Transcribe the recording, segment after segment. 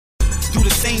Do the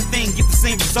same thing, get the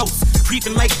same results.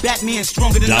 Creeping like Batman,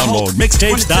 stronger than Download the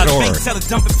mixtapes.org. Tell her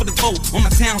dump it for the vote. On my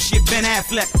town shit, Ben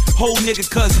Affleck. Whole nigga,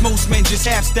 cuz most men just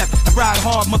half step. I ride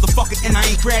hard, motherfucker, and I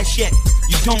ain't crashed yet.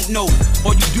 You don't know,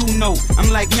 or you do know. I'm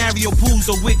like Mario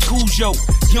Puzo with Cujo.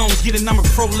 You don't get it, I'm a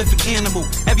prolific animal.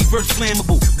 Every verse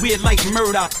flammable, weird like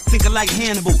murder, thinking like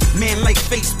Hannibal. Man like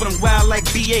face, but I'm wild like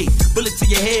BA. Bullet to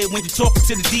your head when you're talking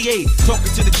to the DA.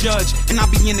 Talking to the judge, and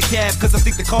I'll be in the cab, cause I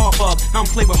think the car bug. I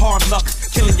don't play with hard luck.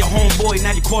 Killing your homeboy,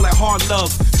 now you call that hard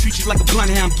love. Treat you like a blunt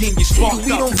ham, getting you sparked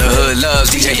up. The hood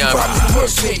loves DJ Young.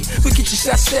 We get your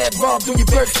shot stabbed, robbed on your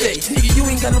birthday. Nigga, you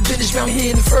ain't got no business round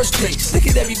here in the first place. Look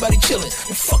at everybody chilling.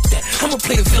 And fuck that, I'ma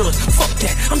play the villain. Fuck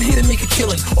that, I'm here to make a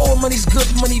killing. All money's good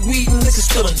money, weed and liquor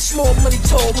spilling. Small money,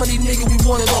 tall money, nigga, we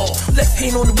want it all. Left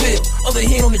hand on the wheel, other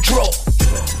hand on the draw.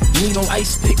 Lean on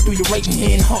ice pick through your right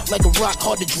hand. Heart like a rock,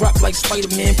 hard to drop like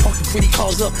Spider-Man. Park the pretty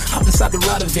cars up, hop inside the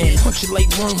rider van. Punch it like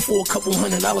worm for a couple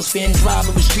 $100 fan. Drive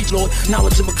of a street lord,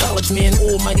 knowledge of a college man.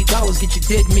 Almighty dollars get you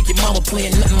dead, make your mama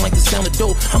playing. Nothing like the sound of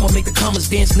dope. I'ma make the commas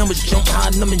dance, numbers jump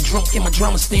high, numb and drunk in my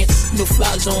drama stance. No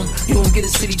fly zone, you don't get a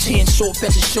city chance. Short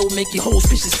fashion show, make your hoes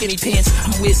pitch the skinny pants.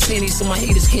 I'm wear sandy so my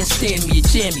haters can't stand me. You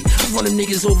jam me, I run them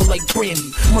niggas over like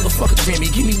brandy. Motherfucker Grammy,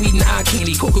 give me weed and eye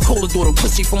candy. Coca-Cola daughter,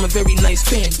 pussy from a very nice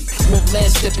family. Won't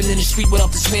last stepping in the street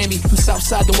without the slammy. From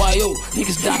Southside to YO,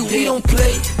 niggas die. We don't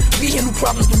play, we handle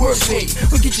problems the worst way.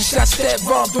 We get your shot stabbed,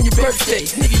 robbed on your birthday.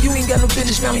 Nigga, you ain't got no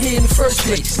business round here in the first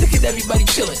place. Look at everybody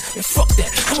chilling, and fuck that,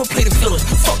 I'ma play the villain.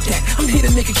 Fuck that, I'm here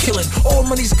to make a killing. All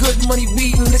money's good money,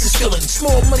 weed and liquor spilling.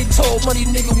 Small money, tall money,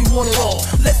 nigga, we want it all.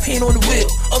 Left hand on the wheel,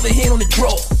 other hand on the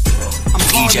draw. I'm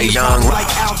DJ Young like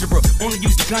algebra. Only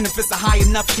use the gun if it's a high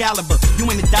enough caliber. You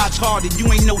ain't a Dodge Hardy, you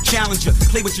ain't no challenger.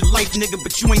 Play with your life, nigga,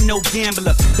 but you ain't no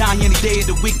gambler. Die any day of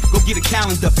the week, go get a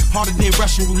calendar. Harder than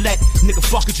Russian roulette, nigga,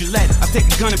 fuck a Gillette. I take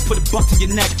a gun and put a buck to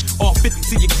your neck. All 50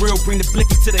 to your grill, bring the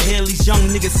blicky to the hill. These young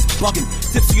niggas is bugging,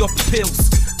 tipsy off the pills.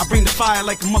 I bring the fire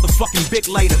like a motherfucking big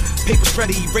lighter. Paper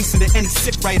shredder, erasing to any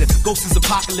sick writer. Ghost is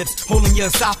apocalypse, holding your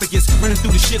esophagus. Running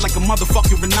through the shit like a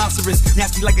motherfucking rhinoceros.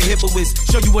 Nasty like a hippo is,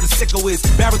 show you what a sicko is.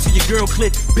 Barrel to your girl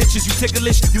clit, bitches you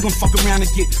ticklish. You gon' fuck around and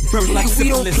get burned like syphilis.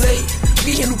 We don't play,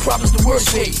 we handle problems the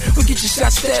worst way. We get your shot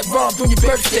stabbed, robbed on your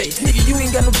birthday. Nigga, you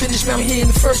ain't got no business round here in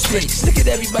the first place. Look at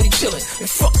everybody chilling, and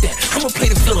fuck that, I'ma play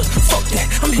the villain. Fuck that,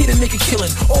 I'm here to make a killing.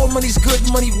 All money's good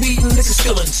money, weed and liquor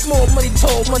spilling. Small money,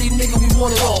 tall money, nigga, we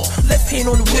want it all. Left hand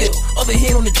on the wheel, other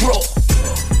hand on the draw.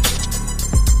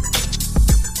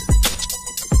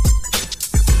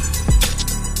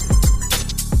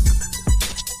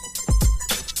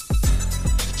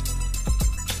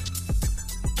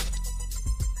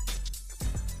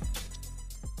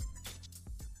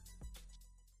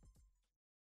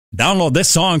 Download this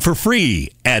song for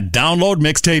free at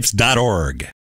downloadmixtapes.org.